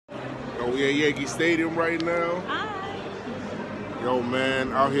We at Yankee Stadium right now. Hi. Yo,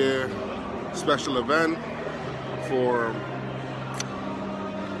 man, out here, special event for,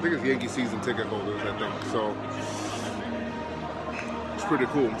 I think it's Yankee season ticket holders, I think. So, it's pretty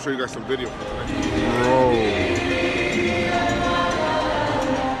cool. I'm sure you got some video for that. Bro.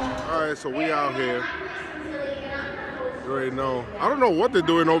 All right, so we out here. You already know. I don't know what they're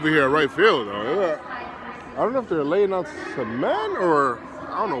doing over here at right field, though. I don't know if they're laying out cement or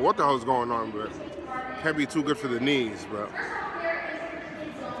I don't know what the hell's going on, but can't be too good for the knees, but.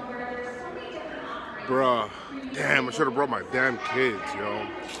 Bruh, damn, I should have brought my damn kids, yo.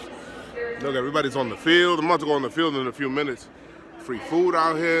 Look, everybody's on the field. I'm about to go on the field in a few minutes. Free food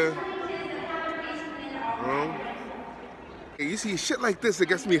out here. You see, shit like this, it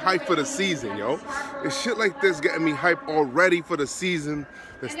gets me hyped for the season, yo. It's shit like this getting me hyped already for the season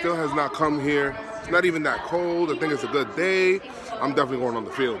that still has not come here. It's not even that cold. I think it's a good day. I'm definitely going on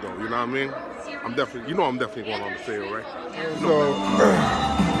the field, though. You know what I mean? I'm definitely going on the field, right? So,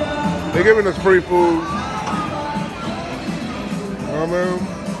 they're giving us free food. You know what I mean?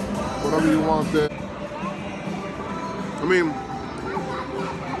 Whatever you want there. I mean,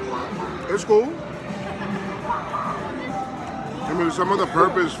 it's cool. I mean, some of the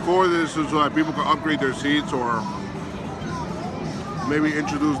purpose for this is so that people can upgrade their seats or maybe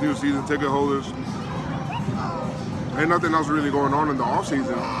introduce new season ticket holders. Ain't nothing else really going on in the off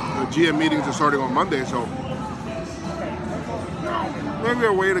season. The GM meetings are starting on Monday, so maybe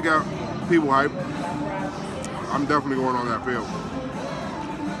a way to get people hyped. I'm definitely going on that field.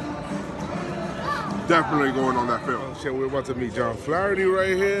 Definitely going on that field. Oh, shit, we're about to meet John Flaherty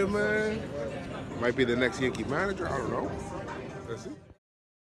right here, man. Might be the next Yankee manager. I don't know. Let's see. You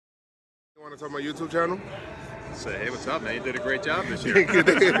want to talk about my YouTube channel? Say, hey, what's up, man? You did a great job this year. You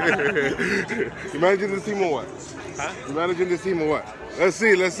managing this team or what? Huh? You managing this team or what? Let's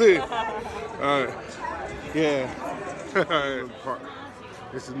see. All right. Yeah.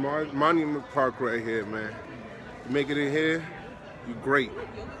 This is Monument Park right here, man. You make it in here, you great,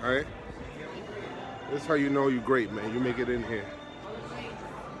 all right? This is how you know you great, man. You make it in here.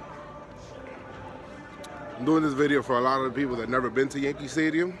 I'm doing this video for a lot of the people that never been to Yankee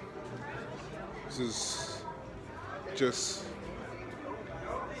Stadium. This is just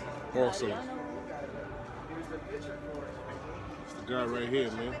awesome. It's the guy right here,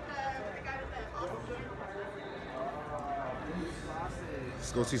 man.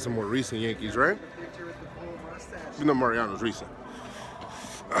 Let's go see some more recent Yankees, right? You know Mariano's recent.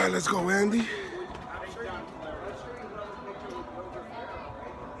 All right, let's go, Andy.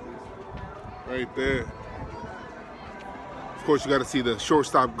 Right there. Of course, you got to see the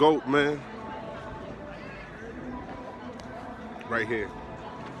shortstop GOAT, man. Right here.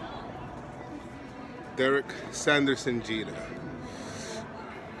 Derek Sanderson Jeter.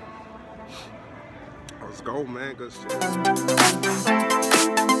 Let's go, man. Good shit.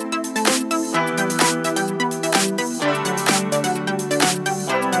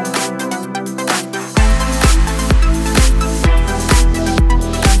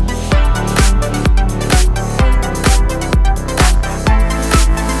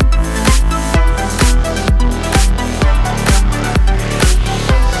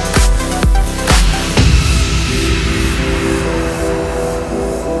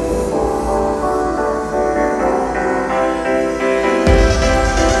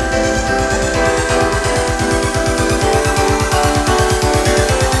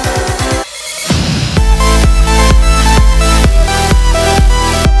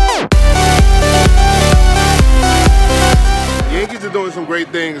 Doing some great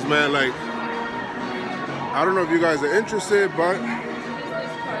things, man. Like, I don't know if you guys are interested, but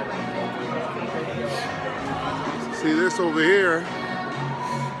see this over here.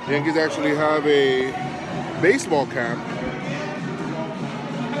 Yankees actually have a baseball camp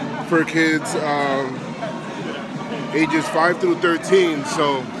for kids ages 5 through 13.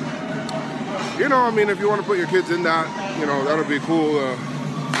 So, you know, I mean, if you want to put your kids in that, you know, that'll be cool.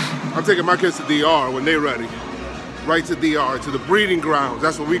 I'm taking my kids to DR when they're ready. Right to DR, to the breeding grounds.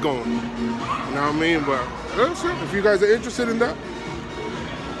 That's where we going. You know what I mean? But that's it. If you guys are interested in that,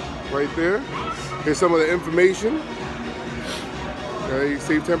 right there. Here's some of the information. Okay, you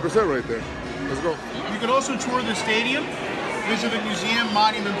save 10% right there. Let's go. You can also tour the stadium, visit the museum,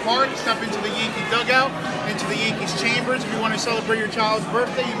 Monument Park, step into the Yankee dugout, into the Yankees chambers. If you want to celebrate your child's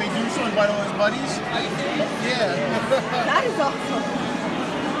birthday, you may do so. Invite all his buddies. Yeah. That is awesome.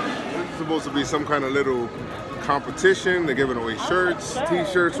 This is supposed to be some kind of little competition. They're giving away shirts,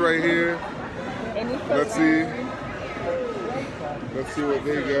 t-shirts right here. Let's see what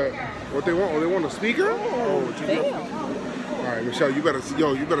they got. What they want? Oh, they want a speaker? Oh, what you got? All All right, Michelle, you better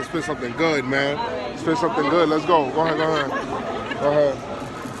spit something good, man. Spit something good. Let's go. Go ahead. Go ahead.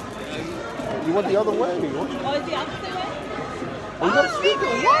 You went the other way. Oh, is the opposite way? Oh, you got a speaker.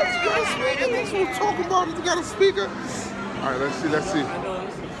 What? You got a speaker? That's what we're talking about. You got a speaker. All right, let's see.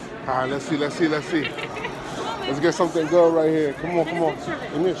 All right, let's see. Let's get something good right here. Come on.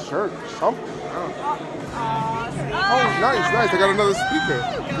 Give me a shirt or something. Oh, nice. I got another speaker.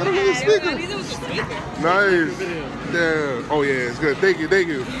 Nice. Yeah. Oh, yeah, it's good. Thank you.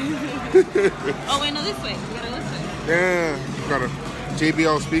 Oh, wait, no, this way. We gotta this way. Yeah. Got a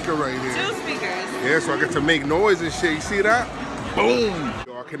JBL speaker right here. 2 speakers. Yeah, so I get to make noise and shit. You see that? Boom.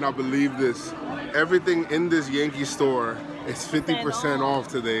 Yo, I cannot believe this. Everything in this Yankee store is 50% off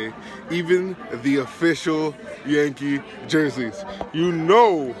today. Even the official Yankee jerseys. You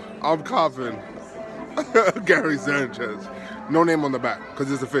know I'm coughing. Gary Sanchez. No name on the back,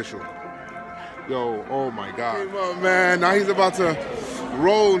 because it's official. Yo, oh my God. Come on, man. Now he's about to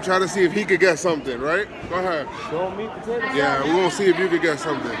roll and try to see if he could get something, right? Go ahead. Show me potatoes. Yeah, we're gonna see if you could get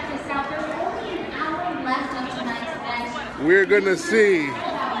something. We're gonna see.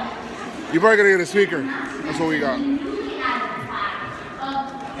 You're probably gonna get a speaker. That's what we got.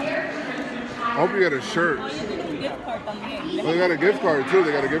 I hope you get a shirt. Oh, they got a gift card too.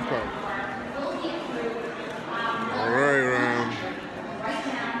 They got a gift card. All right, Ram.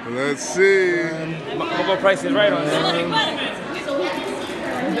 Let's see. What price is right on that?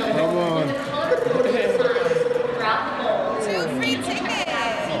 Come on. 2 free tickets.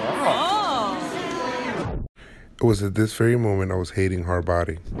 Oh. It was at this very moment I was hating hard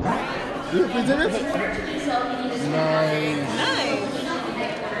body. Nice.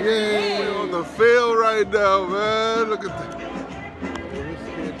 Yay, on the field right now, man. Look at that.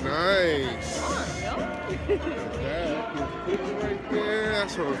 Nice. Right there.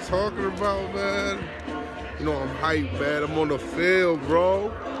 That's what I'm talking about, man. You know I'm hyped, man. I'm on the field,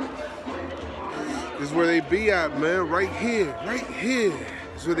 bro. This is where they be at, man. Right here.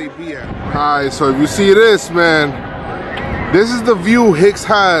 This is where they be at. Alright, so if you see this, man, this is the view Hicks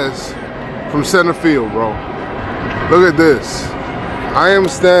has from center field, bro. Look at this. I am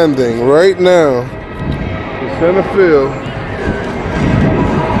standing right now in center field,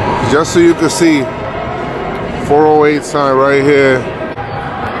 just so you can see 408 sign right here.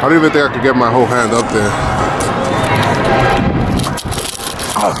 I don't even think I could get my whole hand up there.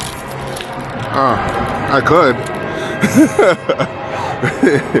 I could.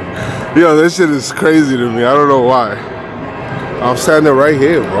 Yo, this shit is crazy to me. I don't know why. I'm standing right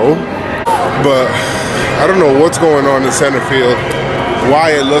here, bro. But I don't know what's going on in center field.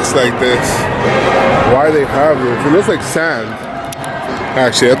 Why it looks like this. Why they have this. It looks like sand.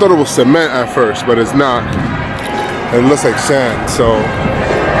 Actually, I thought it was cement at first, but it's not. It looks like sand, so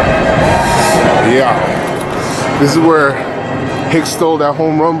yeah. This is where Hicks stole that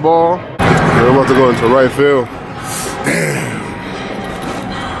home run ball. We're about to go into right field. Damn.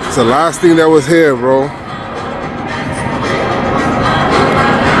 It's the last thing that was here, bro.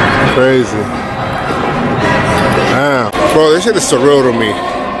 Crazy. Damn. Bro, this shit is surreal to me.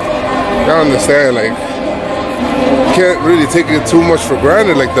 I don't understand, like, you can't really take it too much for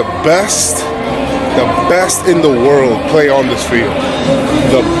granted. Like, the best in the world play on this field.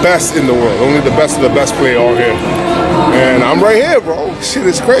 The best in the world. Only the best of the best play all here. And I'm right here, bro. Shit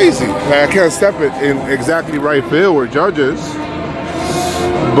is crazy. Like, I can't step it in exactly right field where Judge is.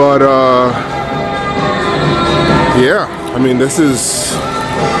 But, yeah. I mean, this is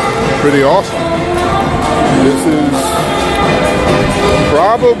pretty awesome. This is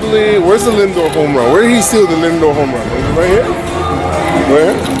probably, where's the Lindor home run? Where did he steal the Lindor home run? Is it right here?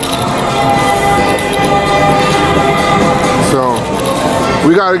 Right here? So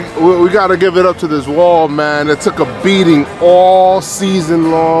we gotta give it up to this wall, man. It took a beating all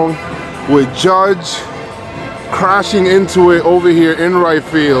season long with Judge crashing into it over here in right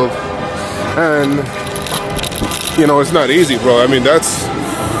field. And you know, it's not easy, bro. I mean, that's,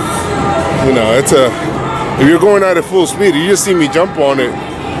 you know, it's if you're going at it full speed, you just see me jump on it.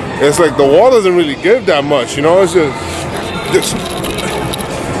 It's like the wall doesn't really give that much, you know. It's just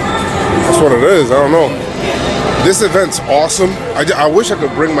that's what it is. I don't know. This event's awesome. I wish I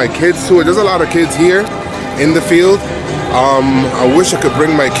could bring my kids to it. There's a lot of kids here in the field. I wish I could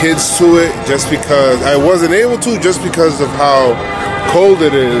bring my kids to it, just because I wasn't able to, just because of how cold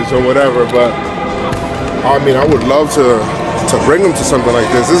it is or whatever. But I mean, I would love to bring them to something like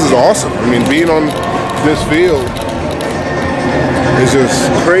this. This is awesome. I mean, being on this field is just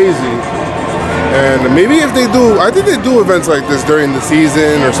crazy. And maybe if they do, I think they do events like this during the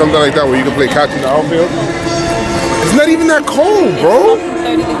season or something like that, where you can play catch in the outfield. It's not even that cold, bro.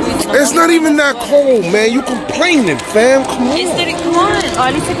 30 degrees. It's not even that cold, man. You complaining, fam. Come on. It's 30. Come on. Oh,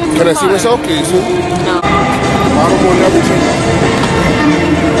 at least take it to Can I the see car. myself? Can you see? No. Bottom or never change.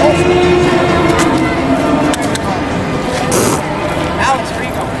 Alex, where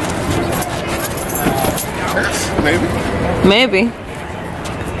you going? Maybe. Maybe.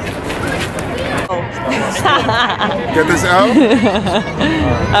 Get this out.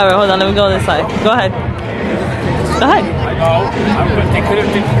 All right, hold on. Let me go this side. Go ahead. Go ahead. They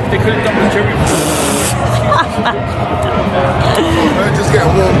could have done the tribute. Just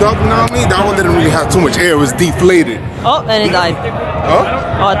getting warmed up, you know what I mean? That one didn't really have too much air. It was deflated. Oh, and it died.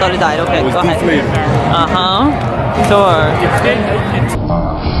 Huh? Oh, I thought it died. Okay, It was go ahead. deflated. Sure.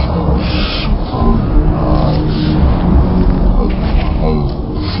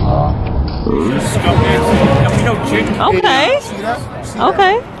 Okay.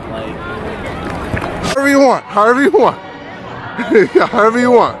 Okay. However you want. However you want. However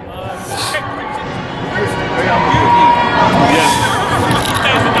you want.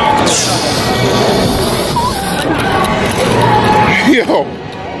 Yo,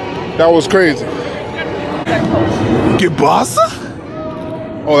 that was crazy. Get bossa?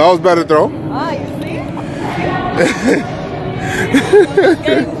 Oh, that was better throw. Ah, you see?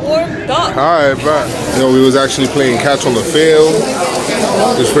 Getting warmed up. Alright, but you know, we was actually playing catch on the field.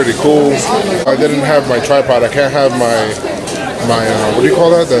 It's pretty cool. I didn't have my tripod. I can't have my what do you call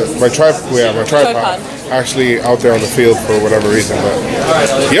that? My tripod actually out there on the field for whatever reason. But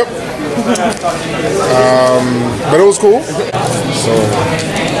yep. But it was cool. So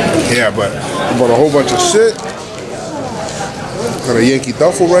yeah, but I bought a whole bunch of shit. Got a Yankee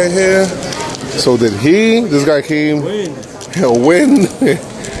duffel right here. So did he. This guy came. He'll win.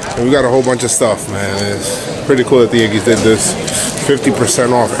 And we got a whole bunch of stuff, man. It's pretty cool that the Yankees did this.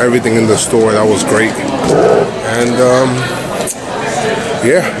 50% off everything in the store. That was great. And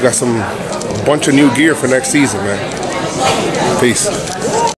yeah, we got a bunch of new gear for next season, man. Peace.